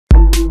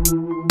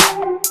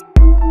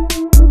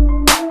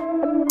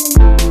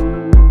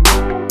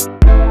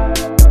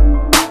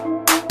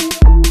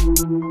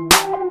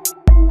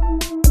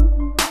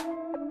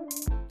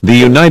The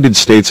United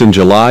States in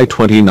July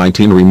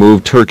 2019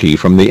 removed Turkey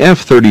from the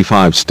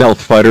F-35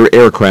 stealth fighter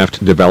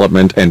aircraft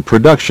development and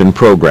production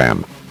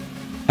program.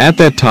 At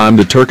that time,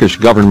 the Turkish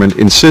government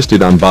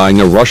insisted on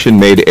buying a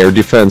Russian-made air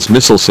defense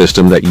missile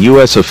system that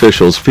U.S.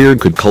 officials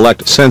feared could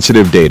collect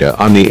sensitive data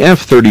on the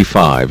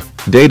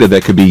F-35, data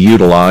that could be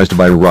utilized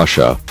by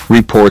Russia,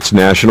 reports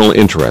National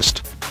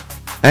Interest.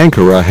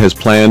 Ankara has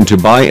planned to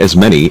buy as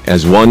many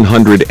as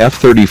 100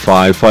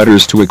 F-35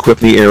 fighters to equip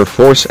the Air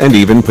Force and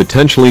even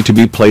potentially to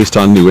be placed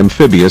on new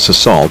amphibious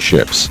assault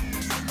ships.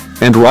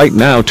 And right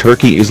now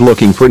Turkey is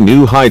looking for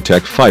new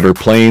high-tech fighter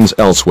planes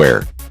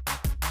elsewhere.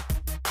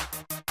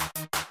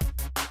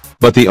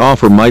 But the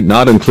offer might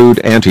not include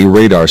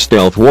anti-radar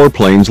stealth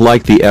warplanes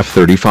like the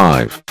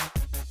F-35.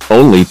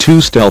 Only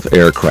 2 stealth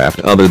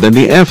aircraft other than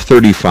the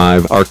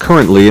F-35 are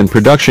currently in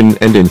production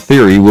and in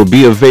theory will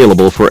be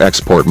available for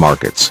export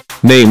markets,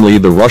 namely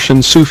the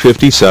Russian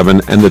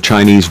Su-37 and the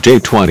Chinese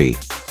J-20.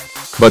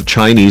 But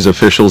Chinese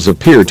officials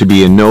appear to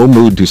be in no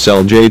mood to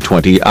sell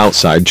J-20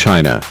 outside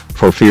China,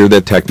 for fear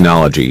that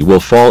technology will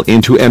fall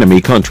into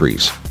enemy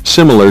countries,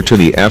 similar to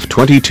the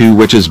F-22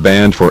 which is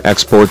banned for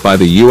export by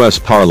the U.S.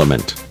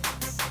 Parliament.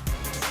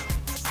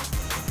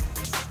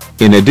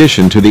 In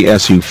addition to the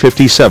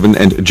Su-57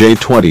 and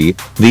J-20,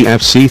 the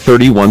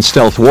FC-31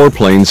 stealth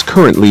warplanes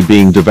currently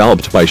being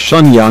developed by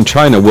Shenyang,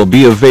 China will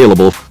be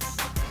available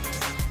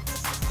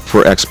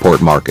for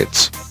export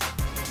markets.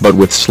 But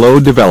with slow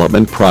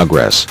development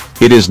progress,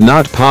 it is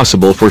not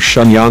possible for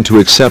Shenyang to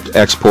accept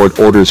export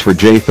orders for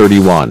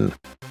J-31.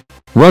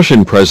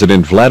 Russian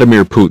President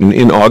Vladimir Putin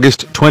in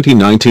August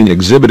 2019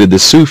 exhibited the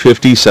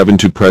Su-57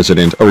 to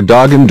President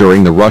Erdogan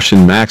during the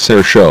Russian Max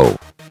Air Show.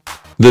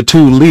 The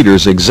two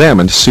leaders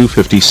examined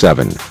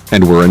Su-57,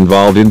 and were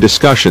involved in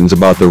discussions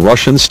about the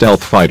Russian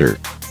stealth fighter.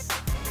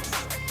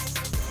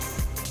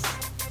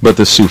 But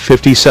the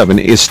Su-57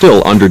 is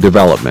still under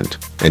development,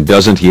 and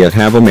doesn't yet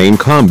have a main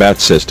combat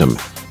system.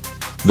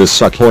 The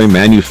Sukhoi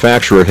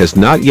manufacturer has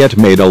not yet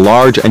made a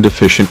large and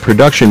efficient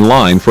production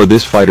line for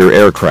this fighter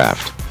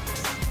aircraft.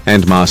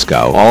 And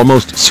Moscow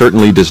almost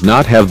certainly does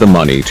not have the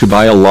money to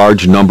buy a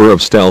large number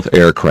of stealth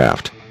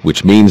aircraft,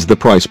 which means the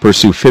price per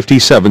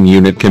Su-57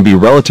 unit can be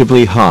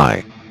relatively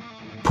high.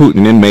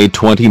 Putin in May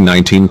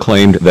 2019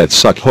 claimed that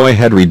Sukhoi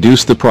had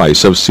reduced the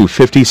price of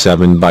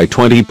Su-57 by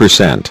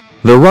 20%.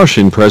 The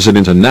Russian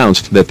president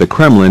announced that the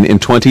Kremlin in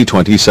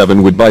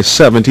 2027 would buy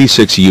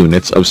 76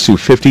 units of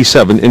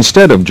Su-57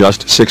 instead of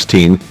just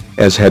 16,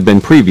 as had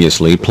been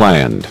previously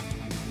planned.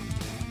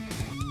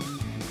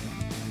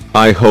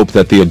 "I hope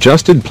that the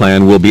adjusted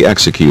plan will be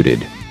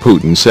executed,"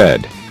 Putin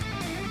said.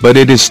 But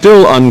it is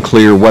still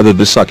unclear whether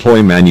the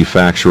Sukhoi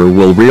manufacturer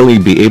will really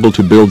be able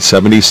to build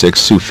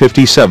 76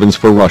 Su-57s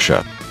for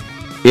Russia.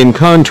 In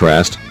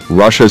contrast,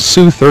 Russia's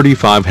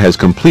Su-35 has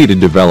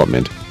completed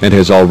development, and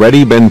has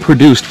already been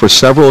produced for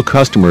several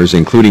customers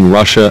including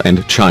Russia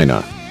and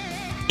China.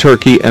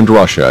 Turkey and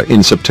Russia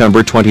in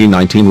September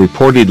 2019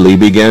 reportedly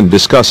began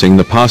discussing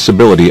the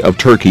possibility of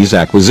Turkey's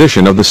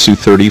acquisition of the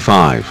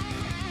Su-35.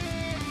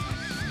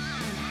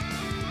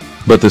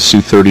 But the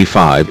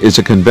Su-35 is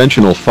a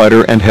conventional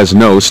fighter and has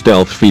no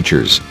stealth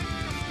features.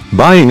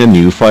 Buying a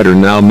new fighter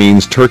now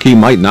means Turkey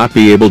might not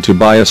be able to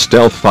buy a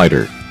stealth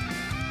fighter.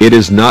 It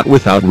is not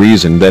without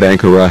reason that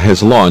Ankara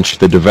has launched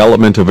the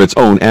development of its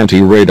own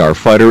anti-radar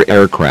fighter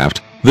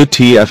aircraft, the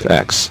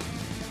TFX.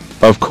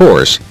 Of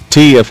course,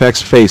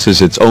 TFX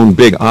faces its own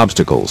big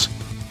obstacles.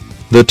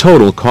 The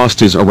total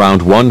cost is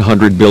around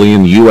 $100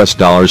 billion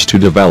to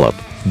develop,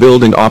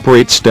 build and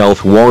operate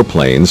stealth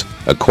warplanes,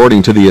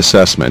 according to the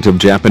assessment of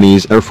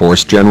Japanese Air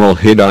Force General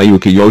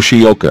Hideyuki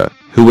Yoshioka,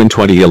 who in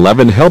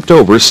 2011 helped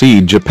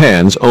oversee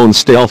Japan's own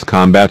stealth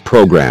combat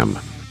program.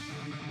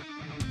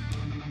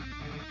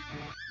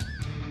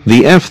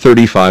 The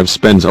F-35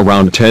 spends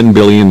around $10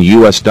 billion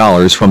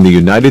from the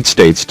United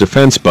States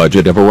defense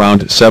budget of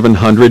around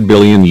 $700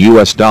 billion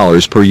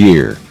per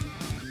year.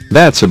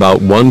 That's about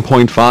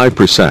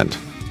 1.5%.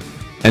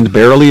 And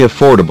barely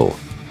affordable.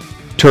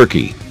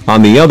 Turkey,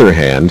 on the other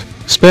hand,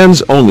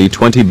 spends only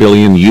 $20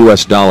 billion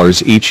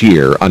each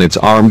year on its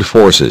armed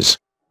forces.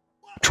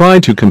 Try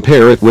to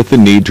compare it with the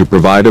need to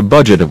provide a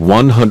budget of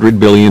 $100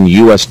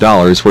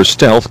 billion for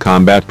stealth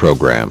combat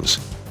programs.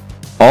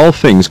 All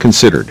things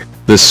considered,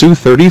 the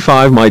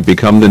Su-35 might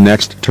become the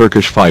next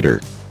Turkish fighter.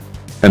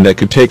 And that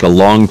could take a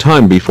long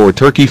time before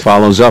Turkey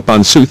follows up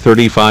on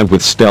Su-35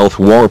 with stealth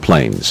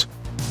warplanes.